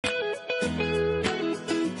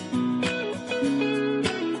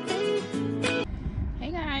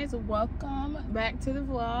welcome back to the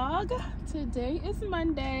vlog. Today is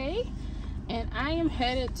Monday and I am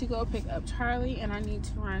headed to go pick up Charlie, and I need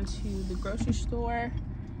to run to the grocery store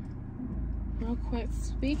real quick.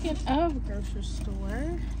 Speaking of grocery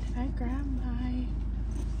store, did I grab my,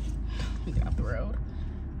 let me get off the road.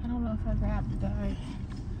 I don't know if I grabbed the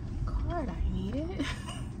card I needed.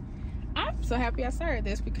 I'm so happy I started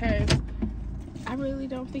this because I really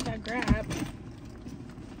don't think I grabbed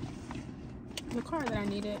the card that I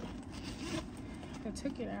needed. I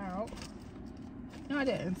took it out. No, I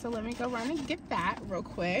didn't. So let me go run and get that real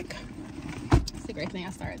quick. It's the great thing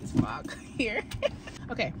I started this vlog here.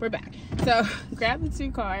 Okay, we're back. So grab the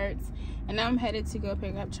 2 cards, and now I'm headed to go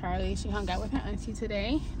pick up Charlie. She hung out with her auntie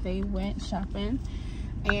today. They went shopping,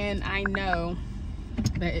 and I know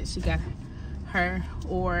that she got her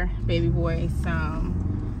or baby boy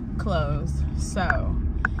some clothes. So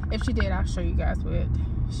if she did, I'll show you guys what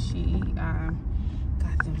she got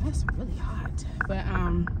them. That's really hot. But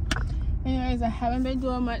anyways, I haven't been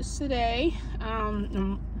doing much today.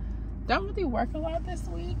 Don't really work a lot this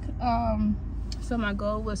week. So my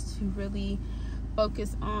goal was to really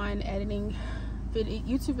focus on editing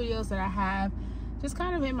YouTube videos that I have just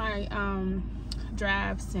kind of in my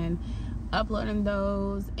drafts, and uploading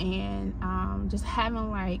those, and just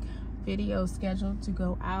having like videos scheduled to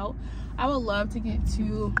go out. I would love to get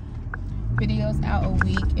 2 videos out a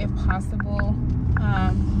week if possible.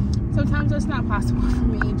 Sometimes it's not possible for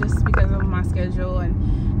me just because of my schedule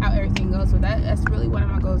and how everything goes, but that's really one of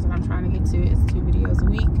my goals that I'm trying to get to, is 2 videos a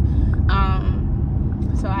week.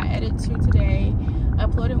 So I edited 2 today,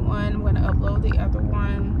 uploaded one. I'm going to upload the other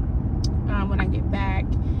one when I get back,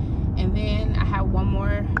 and then I have one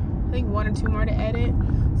more, I think 1 or 2 more to edit.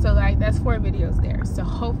 So like that's 4 videos there. So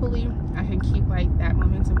hopefully I can keep like that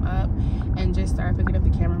momentum up and just start picking up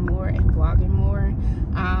the camera more and vlogging more.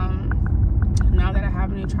 Now that I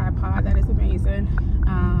have a new tripod, that is amazing.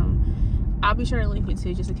 I'll be sure to link it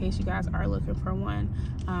too, just in case you guys are looking for one.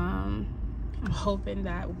 I'm hoping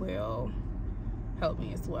that will help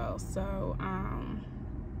me as well. So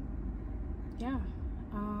yeah,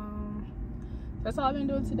 that's all I've been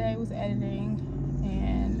doing today, was editing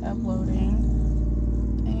and uploading,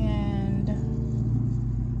 and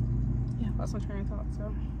yeah, lost my train of thought.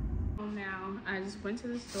 So now I just went to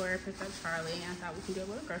the store, picked up Charlie, and I thought we could do a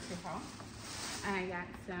little grocery haul. I got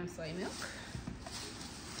some soy milk,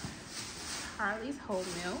 Charlie's whole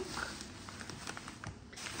milk,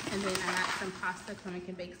 and then I got some pasta, so I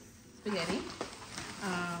can bake spaghetti,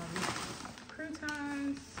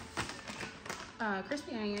 croutons,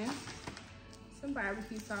 crispy onions, some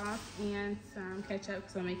barbecue sauce, and some ketchup,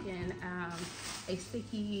 because I'm making a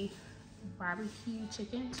sticky barbecue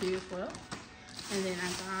chicken too as well. And then I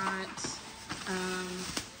got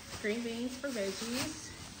green beans for veggies,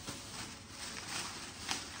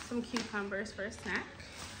 some cucumbers for a snack,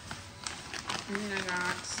 and then I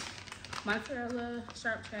got mozzarella,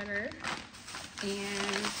 sharp cheddar,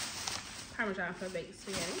 and Parmesan for baked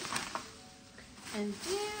spaghetti. And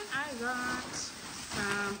then I got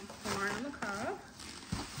some corn on the cob,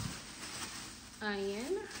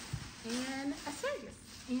 onion, and asparagus.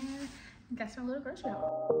 And that's my little grocery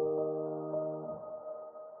haul.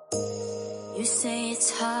 You say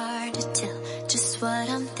it's hard to tell just what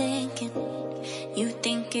I'm thinking. You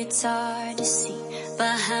think it's hard to see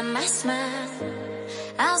behind my smile.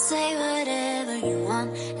 I'll say whatever you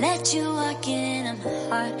want, let you walk into my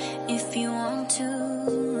heart if you want to.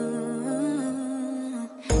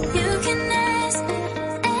 You can ask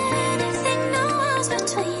anything, no walls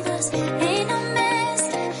between us, ain't no mess.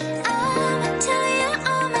 I'ma tell you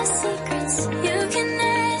all my secrets. You can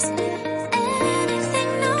ask anything,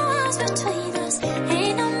 no walls between us,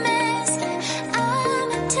 ain't no mess.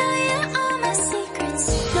 I'ma tell you all my secrets.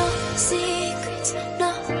 No secrets, no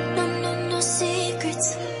secrets.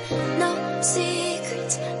 No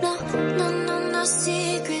secrets, no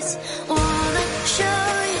secrets. Wanna show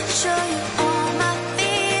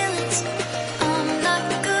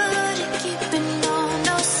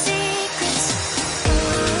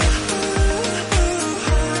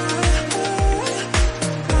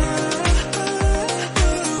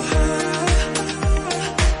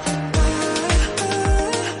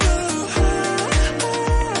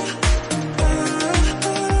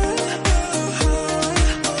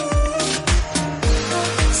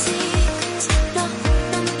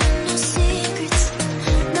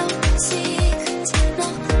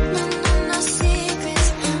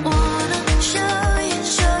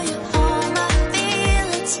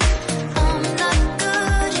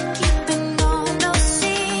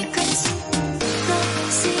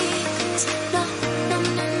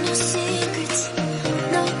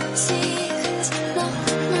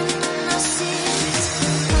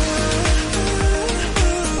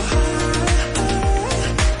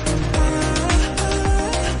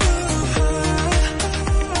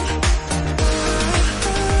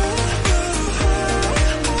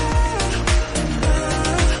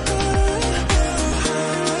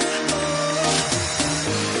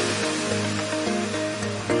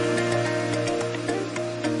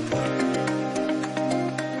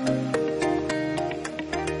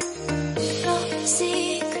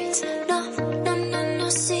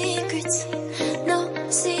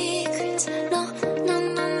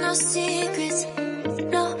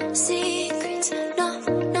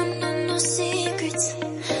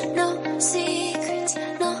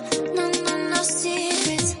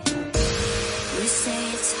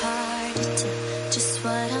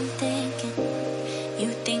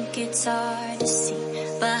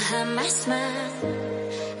hide my smile.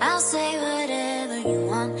 I'll say whatever you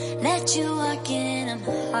want, let you walk into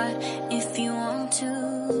my heart if you want to.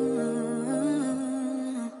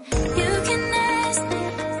 You can ask me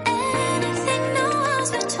anything, no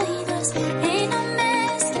walls between us, ain't no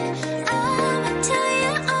mess. I'ma tell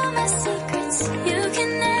you all my secrets. You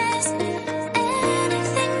can ask me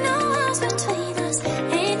anything, no walls between us,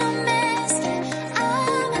 ain't no mess.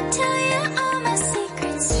 I'ma tell you all my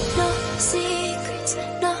secrets. No secrets,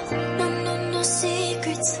 no, no, no, no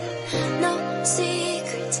secrets. No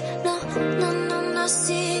secrets, no, no, no, no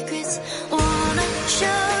secrets. Wanna show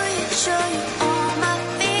you all my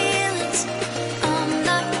feelings. I'm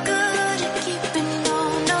not good at keeping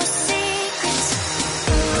no secrets.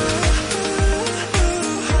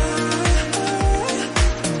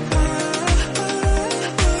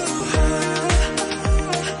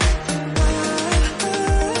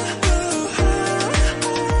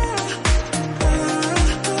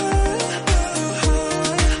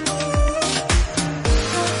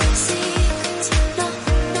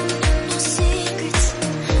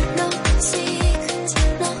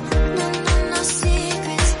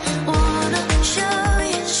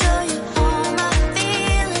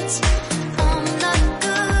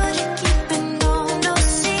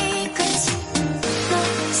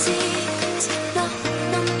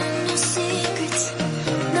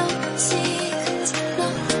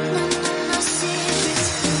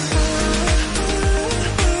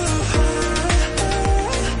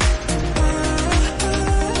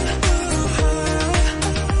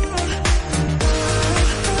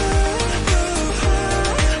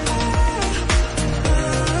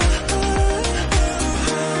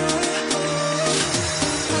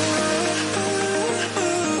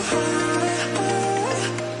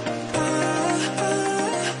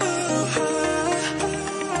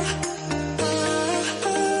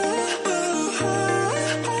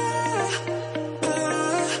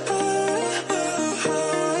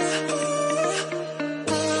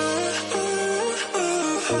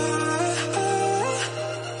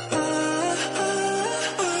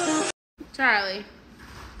 Charlie,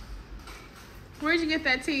 where'd you get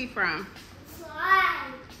that tea from?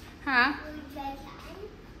 Huh?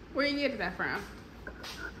 Where you get that from?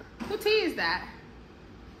 What tea is that?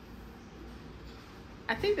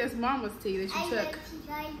 I think that's Mama's tea that you took.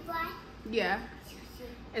 Yeah.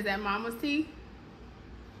 Is that Mama's tea?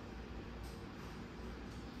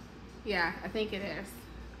 Yeah, I think it is.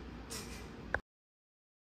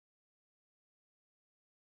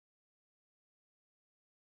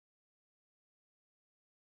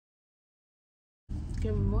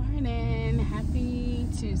 Good morning, happy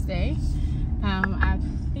Tuesday. I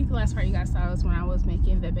think the last part you guys saw was when I was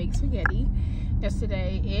making the baked spaghetti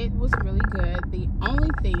yesterday. It was really good. The only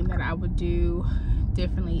thing that I would do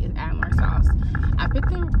differently is add more sauce. I put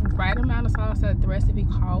the right amount of sauce that the recipe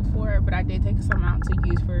called for, but I did take some out to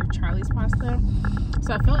use for Charlie's pasta.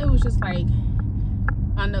 So I felt it was just like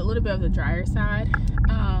on a little bit of the drier side.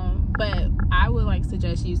 But I would like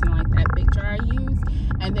suggest using like that big jar I used,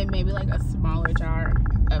 and then maybe like a smaller jar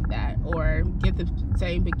of that, or get the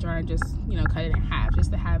same big jar and just, you know, cut it in half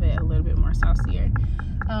just to have it a little bit more saucier.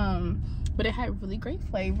 But it had really great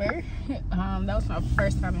flavor. That was my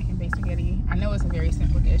first time making baked spaghetti. I know it's a very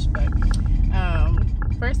simple dish, but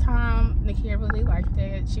first time Nakia really liked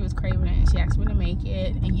it. She was craving it and she asked me to make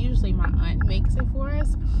it, and usually my aunt makes it for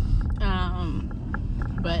us.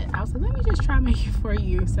 But I was like, let me just try make it for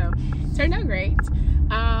you. So it turned out great.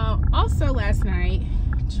 Also last night,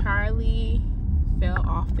 Charlie fell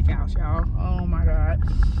off the couch, y'all. Oh my God.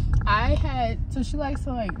 So she likes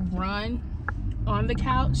to like run on the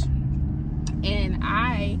couch, and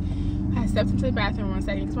I stepped into the bathroom one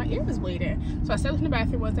second because my ear was bleeding. So I stepped in the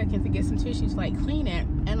bathroom one second to get some tissues to like clean it,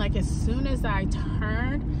 and like as soon as I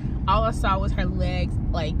turned, all I saw was her legs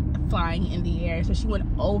like flying in the air. So she went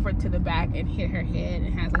over to the back and hit her head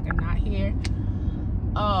and has like a knot here.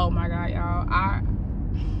 Oh my God, y'all.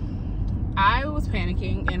 I was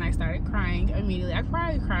panicking and I started crying immediately. I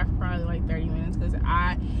probably cried for probably like 30 minutes because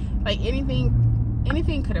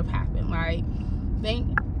anything could have happened. Like, I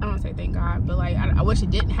don't want to say thank God, but like I wish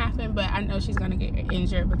it didn't happen, but I know she's gonna get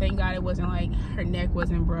injured. But thank God it wasn't like her neck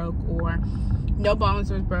wasn't broke or no bones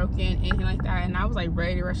was broken, anything like that. And I was like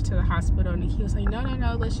ready to rush to the hospital, and he was like,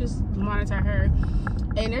 no, let's just monitor her.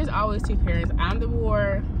 And there's always two parents. I'm the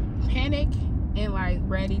more panic and like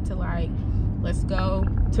ready to like, let's go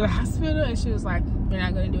to the hospital, and she was like, you're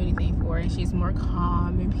not gonna do anything for her. And she's more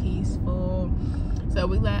calm and peaceful.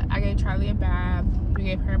 So I gave Charlie a bath. We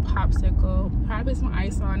gave her a popsicle, probably some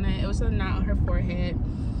ice on it. It was a knot on her forehead.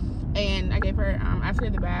 And I gave her, after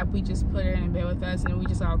the bath, we just put her in bed with us, and we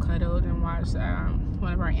just all cuddled and watched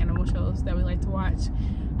one of our animal shows that we like to watch.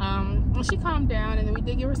 And she calmed down, and then we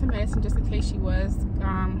did give her some medicine just in case she was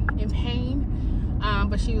in pain,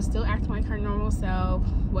 but she was still acting like her normal self.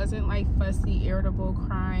 Wasn't like fussy, irritable,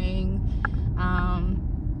 crying,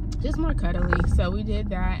 just more cuddly. So we did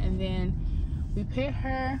that, and then we put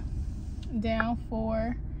her down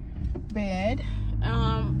for bed.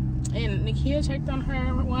 And Nakia checked on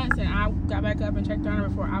her once, and I got back up and checked on her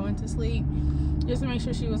before I went to sleep just to make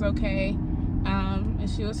sure she was okay. And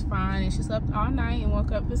she was fine, and she slept all night and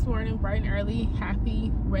woke up this morning bright and early,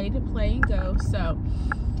 happy, ready to play and go. So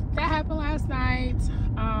that happened last night,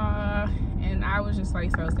 and I was just like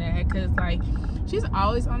so sad because like she's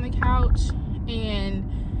always on the couch, and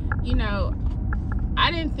you know, I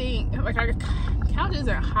didn't think like our couch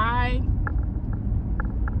isn't high,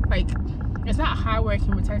 like it's not high where it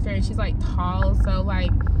can protect her, and she's like tall, so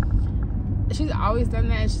like she's always done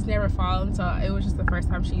that and she's never fallen. So it was just the first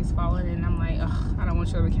time she's fallen, and I'm like, ugh, I don't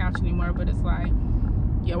want you on the couch anymore. But it's like,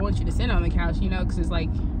 yeah, I want you to sit on the couch, you know, because it's like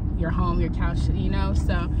your home, your couch, you know.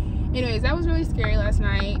 So anyways, that was really scary last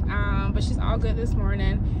night, but she's all good this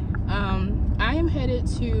morning. I am headed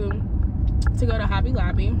to go to Hobby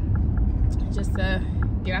Lobby just to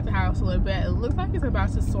get out the house a little bit. It looks like it's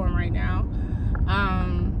about to storm right now,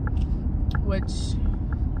 which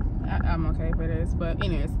I'm okay if it is, but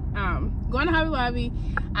anyways, going to Hobby Lobby.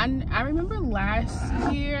 I remember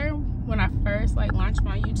last year when I first like launched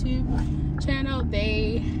my YouTube channel,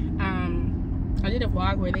 they I did a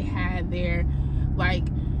vlog where they had their, like,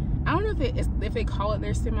 I don't know if they call it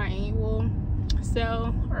their semi-annual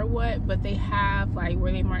sale or what, but they have like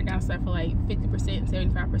where they mark down stuff for like 50%,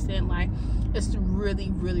 75%. Like it's really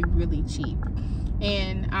really cheap.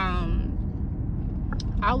 And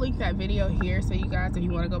I'll link that video here, so you guys, if you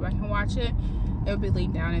want to go back and watch it, it will be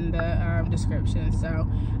linked down in the description. So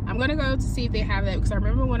I'm gonna go to see if they have that, because I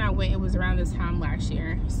remember when I went, it was around this time last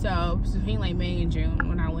year, so it was between like May and June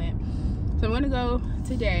when I went. So I'm gonna go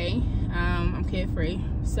today. I'm kid free,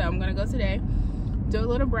 so I'm gonna go today, do a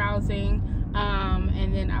little browsing,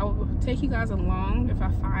 and then I will take you guys along if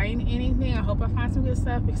I find anything. I hope I find some good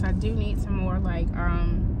stuff, because I do need some more like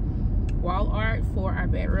wall art for our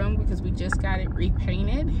bedroom, because we just got it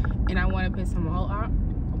repainted, and I want to put some wall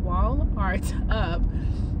art up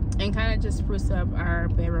and kind of just spruce up our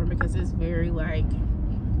bedroom, because it's very like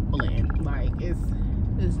bland, like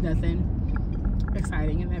it's nothing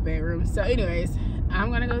exciting in that bedroom. So anyways,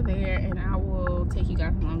 I'm gonna go there and I will take you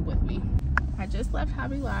guys along with me. I just left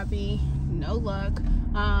Hobby Lobby, no luck.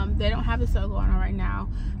 They don't have the sale going on right now.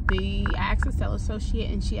 I asked the sales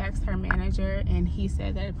associate, and she asked her manager, and he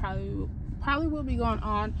said that it probably will be going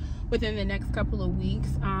on within the next couple of weeks.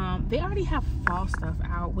 They already have fall stuff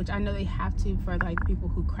out, which I know they have to for like people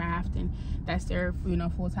who craft, and that's their, you know,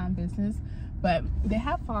 full-time business. But they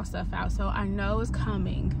have fall stuff out, so I know it's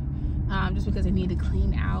coming, just because they need to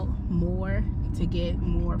clean out more to get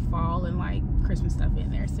more fall and like Christmas stuff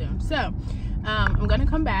in there soon. So I'm gonna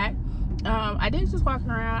come back. I did just walk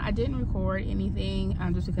around. I didn't record anything,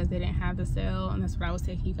 just because they didn't have the sale, and that's what I was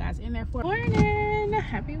taking you guys in there for. Morning,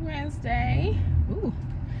 happy Wednesday. Ooh,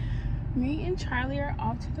 me and Charlie are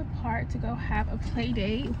off to the park to go have a play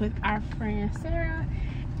date with our friend Sarah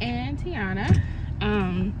and Tiana.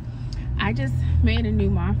 I just made a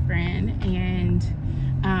new mom friend, and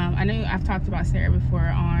I know I've talked about Sarah before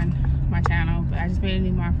on my channel, but I just made a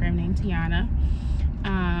new mom friend named Tiana.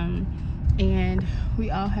 And we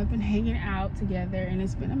all have been hanging out together, and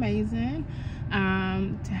it's been amazing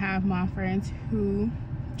to have mom friends who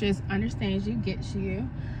just understands you, gets you,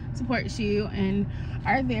 supports you, and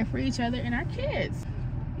are there for each other and our kids.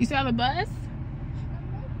 You saw the bus?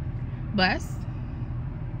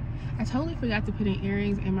 I totally forgot to put in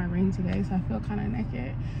earrings and my ring today, so I feel kind of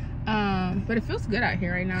naked. But it feels good out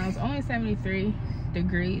here right now. It's only 73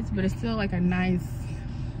 degrees, but it's still like a nice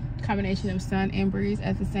combination of sun and breeze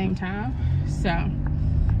at the same time. So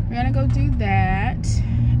we're gonna go do that,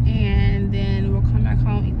 and then we'll come back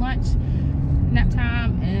home, eat lunch, nap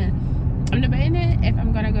time. And I'm debating if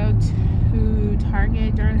I'm gonna go to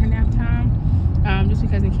Target during her nap time, just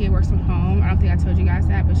because the kid works from home. I don't think I told you guys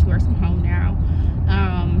that, but she works from home now,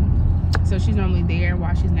 so she's normally there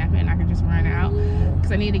while she's napping, and I can just run out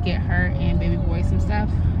because I need to get her and baby boy some stuff.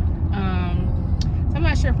 So I'm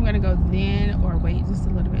not sure if I'm gonna go then or wait just a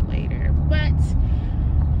little bit later. But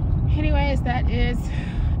anyways, that is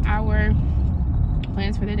our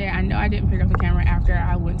plans for the day. I know I didn't pick up the camera after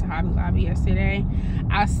I went to Hobby Lobby yesterday.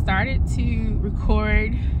 I started to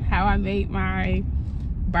record how I made my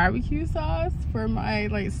barbecue sauce for my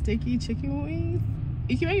like sticky chicken wings.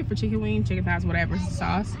 You can make it for chicken wings, chicken thighs, whatever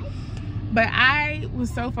sauce. But I was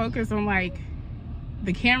so focused on like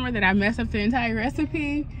the camera that I messed up the entire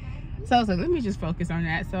recipe. So I was like, let me just focus on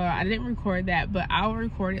that. So I didn't record that, but I'll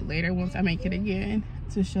record it later once I make it again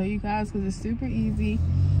to show you guys, because it's super easy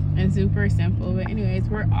and super simple. But anyways,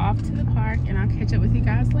 we're off to the park and I'll catch up with you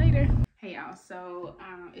guys later. Hey y'all, so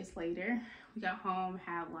it's later. We got home,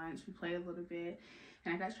 had lunch, we played a little bit,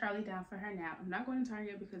 and I got Charlie down for her nap. I'm not going to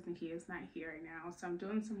Target because Nikia's not here right now, so I'm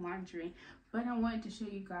doing some laundry. But I wanted to show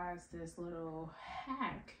you guys this little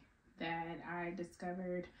hack that I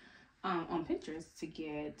discovered on Pinterest to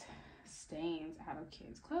get stains out of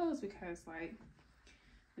kids' clothes, because like,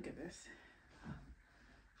 look at this.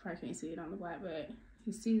 Probably can't see it on the black, but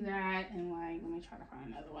you see that, and like, let me try to find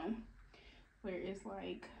another one where it's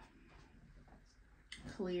like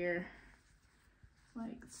clear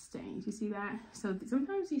like stains. You see that? So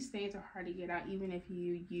sometimes these stains are hard to get out, even if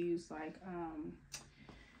you use like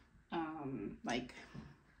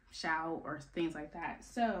Shao or things like that.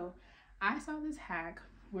 So I saw this hack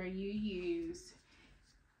where you use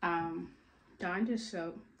Dawn dish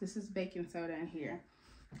soap. This is baking soda in here,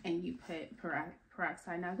 and you put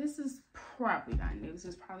peroxide. Now this is probably not new. This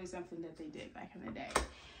is probably something that they did back in the day,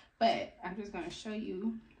 but I'm just going to show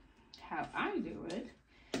you how I do it.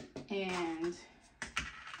 And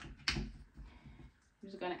I'm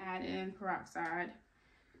just going to add in peroxide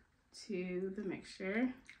to the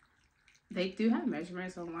mixture. They do have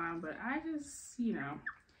measurements online, but I just, you know,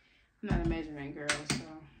 I'm not a measurement girl, so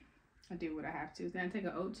I do what I have to. Then I take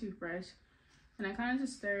an old toothbrush and I kind of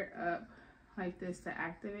just stir it up like this to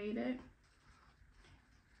activate it.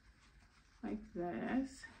 Like this.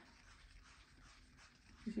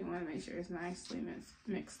 If you want to make sure it's nicely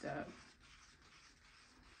mixed up.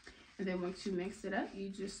 And then once you mix it up, you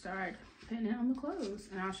just start putting it on the clothes.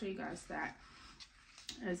 And I'll show you guys that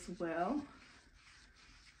as well.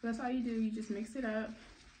 That's all you do. You just mix it up.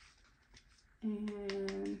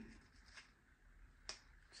 And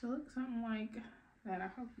so look something like that. I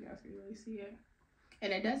hope you guys can really see it.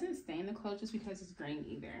 And it doesn't stain the clothes just because it's green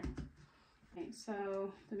either. Okay,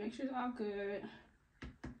 so the mixture's all good.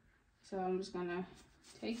 So I'm just gonna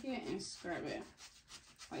take it and scrub it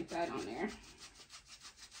like that on there.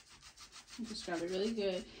 Just scrub it really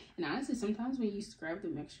good. And honestly, sometimes when you scrub the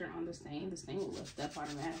mixture on the stain will lift up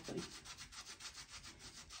automatically.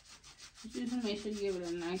 You just want to make sure you give it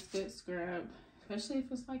a nice good scrub, especially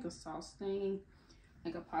if it's like a sauce stain,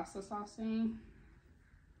 like a pasta sauce stain.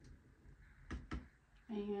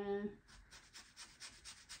 And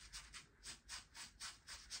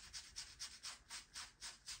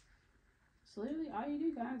so literally all you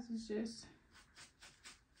do, guys, is just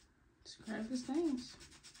scrub the stains.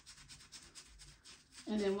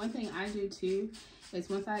 And then one thing I do too is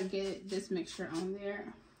once I get this mixture on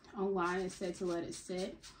there, online it said to let it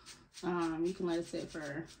sit. You can let it sit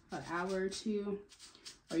for an hour or two,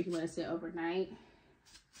 or you can let it sit overnight.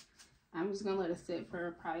 I'm just gonna let it sit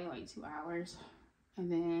for probably like 2 hours,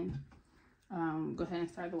 and then go ahead and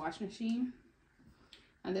start the washing machine.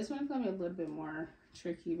 And this one's gonna be a little bit more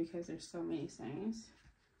tricky because there's so many stains.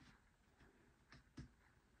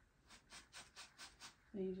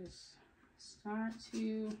 So you just start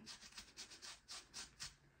to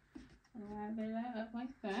lather that up like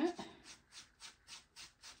that.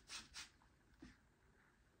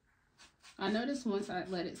 I noticed once I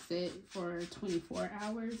let it sit for 24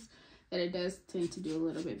 hours that it does tend to do a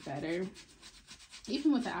little bit better.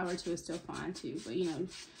 Even with an hour or two, it's still fine too. But you know,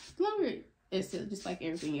 the longer it's still, just like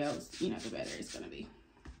everything else, you know, the better it's gonna be.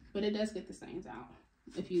 But it does get the stains out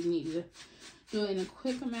if you need to do it in a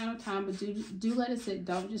quick amount of time. But do let it sit.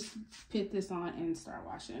 Don't just put this on and start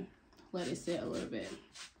washing. Let it sit a little bit.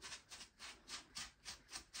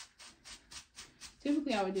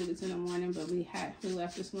 Typically I would do this in the morning, but we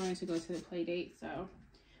left this morning to go to the play date, so,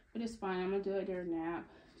 but it's fine. I'm gonna do it during nap.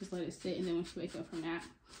 Just let it sit, and then when she wakes up from nap,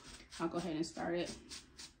 I'll go ahead and start it.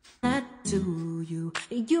 That to you,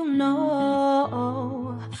 you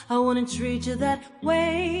know, I wouldn't treat you that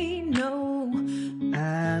way, no.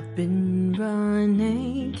 I've been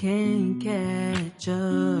running, can't catch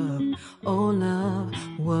up. Oh love,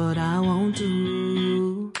 what I won't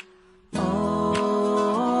do.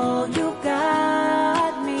 Oh, you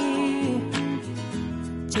got me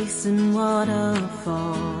chasing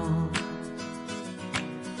waterfall.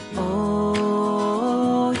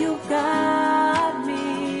 Oh, you got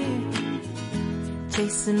me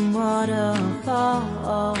chasing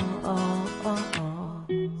waterfall.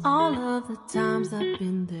 All of the times I've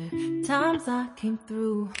been there, times I came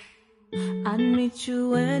through, I'd meet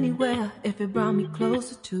you anywhere if it brought me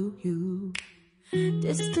closer to you.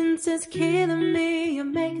 Distance is killing me, you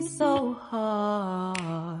make it so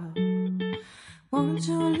hard. Won't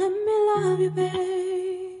you let me love you,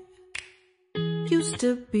 babe? Used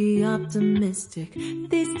to be optimistic.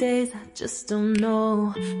 These days I just don't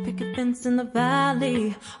know. Picket fence in the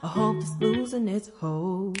valley. I hope it's losing its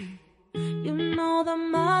hold. You know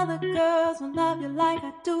them other girls won't love you like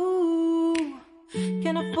I do.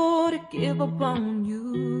 Can't afford to give up on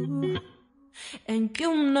you. And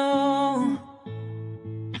you know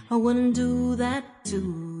I wouldn't do that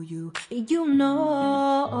to you. You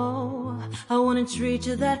know I wouldn't treat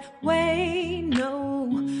you that way. No,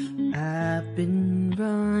 I've been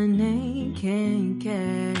running, can't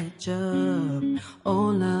catch up. Oh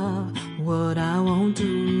love, what I won't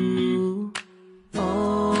do.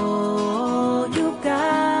 Oh, you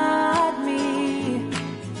got me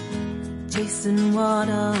chasing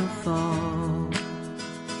waterfalls.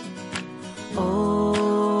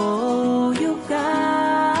 Oh, you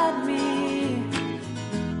got me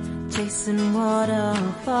chasing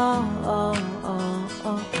waterfalls.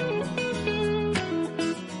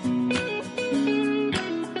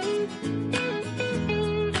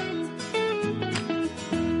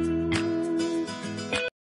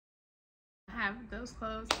 Those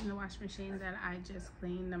clothes in the washing machine that I just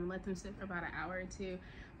cleaned. I'm gonna let them sit for about an hour or two,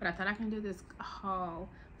 but I thought I can do this haul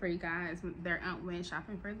for you guys. Their aunt went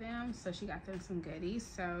shopping for them, so she got them some goodies.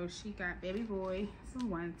 So she got baby boy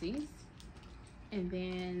some onesies, and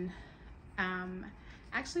then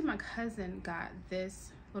actually my cousin got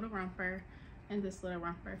this little romper and this little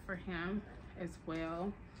romper for him as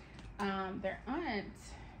well. Their aunt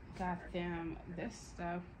got them this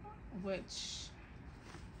stuff, which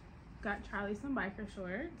got Charlie some biker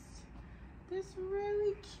shorts. This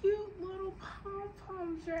really cute little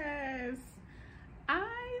pom-pom dress.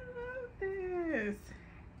 I love this.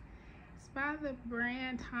 It's by the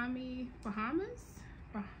brand Tommy Bahamas.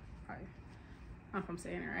 I don't know if I'm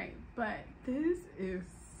saying it right, but this is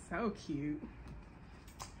so cute.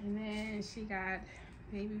 And then she got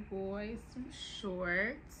baby boy some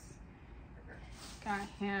shorts. Got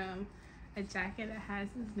him a jacket that has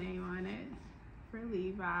his name on it for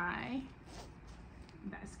Levi.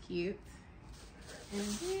 That's cute. And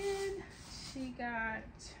then she got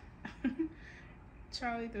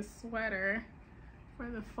Charlie the sweater for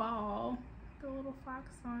the fall, the little fox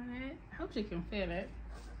on it. I hope she can fit it.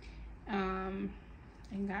 And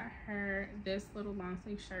got her this little long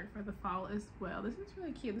sleeve shirt for the fall as well. This is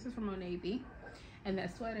really cute. This is from Old Navy, and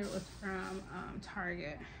that sweater was from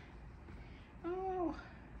Target. Oh,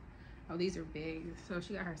 these are big. So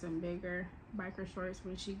she got her some bigger biker shorts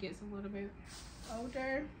when she gets a little bit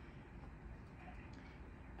older.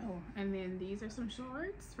 Oh, and then these are some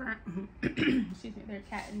shorts from excuse me, they're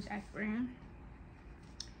Cat and Jack brand.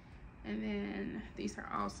 And then these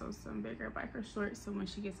are also some bigger biker shorts, so when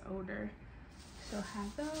she gets older she'll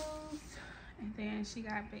have those. And then she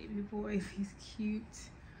got baby boy these cute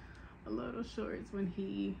little shorts when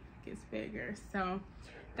he gets bigger. So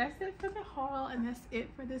that's it for the haul, and that's it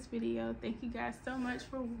for this video. Thank you guys so much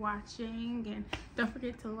for watching, and don't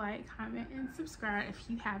forget to like, comment, and subscribe if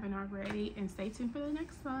you haven't already, and stay tuned for the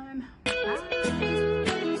next one.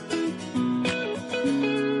 Bye.